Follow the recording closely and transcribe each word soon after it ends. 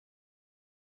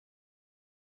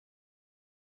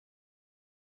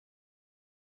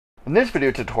In this video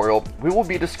tutorial, we will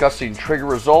be discussing trigger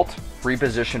result,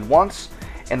 reposition once,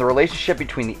 and the relationship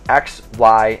between the X,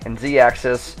 Y, and Z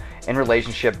axis in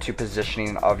relationship to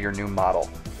positioning of your new model.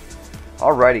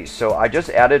 Alrighty, so I just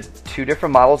added two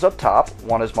different models up top.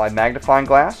 One is my magnifying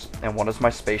glass and one is my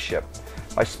spaceship.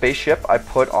 My spaceship I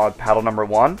put on paddle number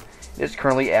 1. It is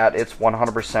currently at its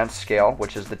 100% scale,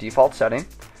 which is the default setting.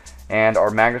 And our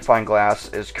magnifying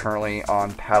glass is currently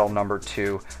on paddle number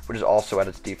 2, which is also at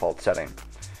its default setting.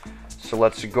 So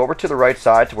let's go over to the right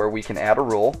side to where we can add a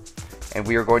rule, and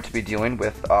we are going to be dealing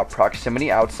with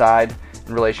proximity outside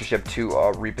in relationship to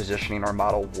repositioning our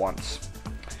model once.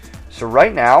 So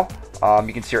right now,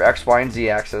 you can see our X, Y, and Z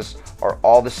axis are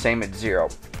all the same at 0.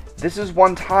 This is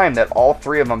one time that all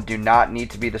three of them do not need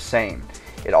to be the same.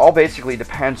 It all basically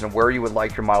depends on where you would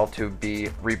like your model to be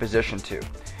repositioned to.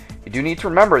 You do need to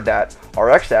remember that our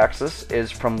X-axis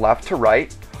is from left to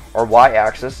right, our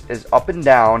Y-axis is up and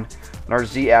down, and our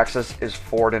Z-axis is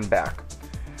forward and back.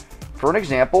 For an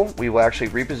example, we will actually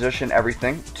reposition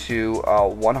everything to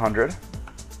 100.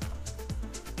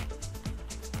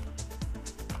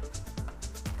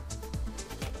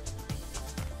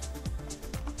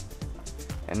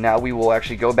 And now we will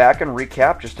actually go back and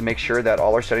recap just to make sure that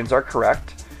all our settings are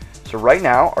correct. So right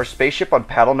now, our spaceship on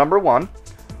paddle number 1,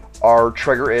 our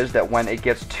trigger is that when it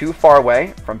gets too far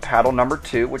away from paddle number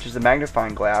 2, which is the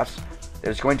magnifying glass, it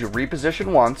is going to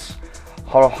reposition once,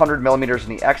 100 millimeters on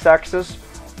the X-axis,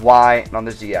 Y, and on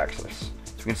the Z-axis.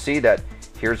 So you can see that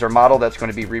here's our model that's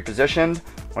going to be repositioned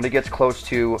when it gets close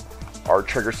to our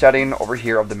trigger setting over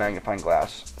here of the magnifying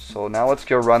glass. So now let's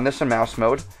go run this in mouse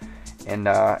mode and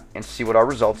see what our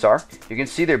results are. You can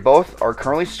see they both are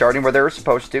currently starting where they're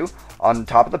supposed to, on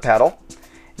top of the paddle.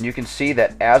 And you can see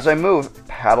that as I move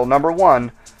paddle number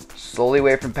 1 slowly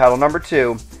away from paddle number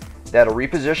 2, that'll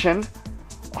reposition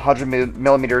 100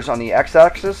 millimeters on the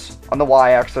X-axis, on the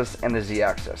Y-axis, and the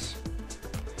Z-axis.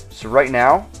 So right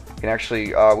now, we can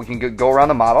actually we can go around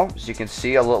the model so you can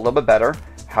see a little bit better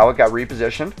how it got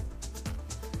repositioned.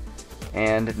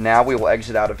 And now we will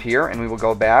exit out of here and we will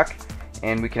go back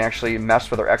and we can actually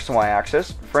mess with our X and Y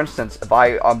axis. For instance, if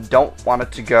I don't want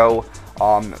it to go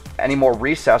any more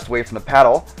recessed away from the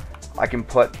paddle, I can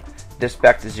put this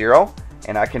back to 0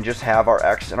 and I can just have our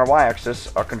X and our Y axis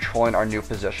controlling our new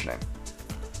positioning.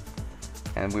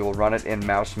 And we will run it in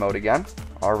mouse mode again.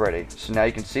 Alrighty, so now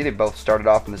you can see they both started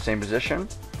off in the same position.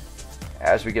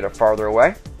 As we get it farther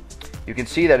away, you can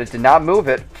see that it did not move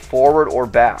it forward or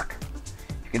back.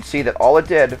 You can see that all it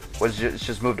did was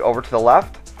just moved over to the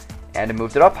left and it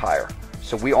moved it up higher.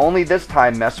 So we only this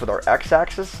time messed with our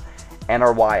X-axis and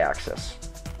our Y-axis.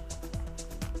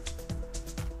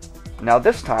 Now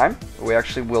this time, we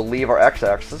actually will leave our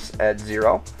X-axis at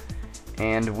 0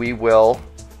 and we will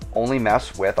only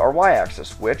mess with our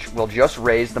Y-axis, which will just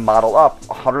raise the model up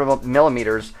 100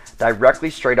 millimeters directly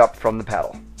straight up from the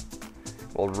paddle.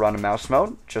 We'll run in mouse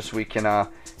mode just so we can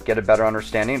get a better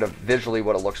understanding of visually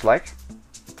what it looks like.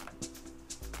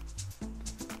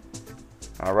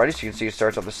 Alrighty, so you can see it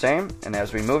starts out the same, and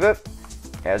as we move it,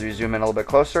 as we zoom in a little bit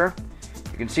closer,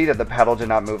 you can see that the paddle did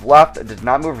not move left, it did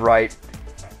not move right,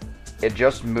 it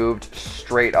just moved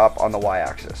straight up on the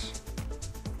Y-axis.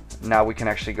 Now we can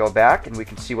actually go back and we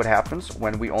can see what happens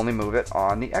when we only move it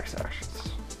on the X-axis.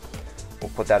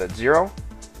 We'll put that at 0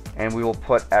 and we will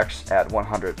put X at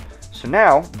 100. So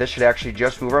now this should actually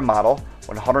just move our model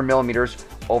 100 millimeters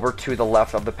over to the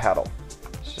left of the paddle.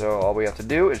 So all we have to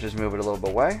do is just move it a little bit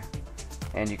away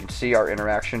and you can see our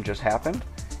interaction just happened.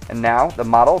 And now the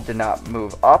model did not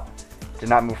move up, did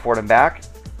not move forward and back.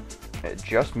 It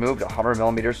just moved 100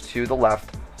 millimeters to the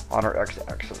left on our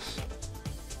X-axis.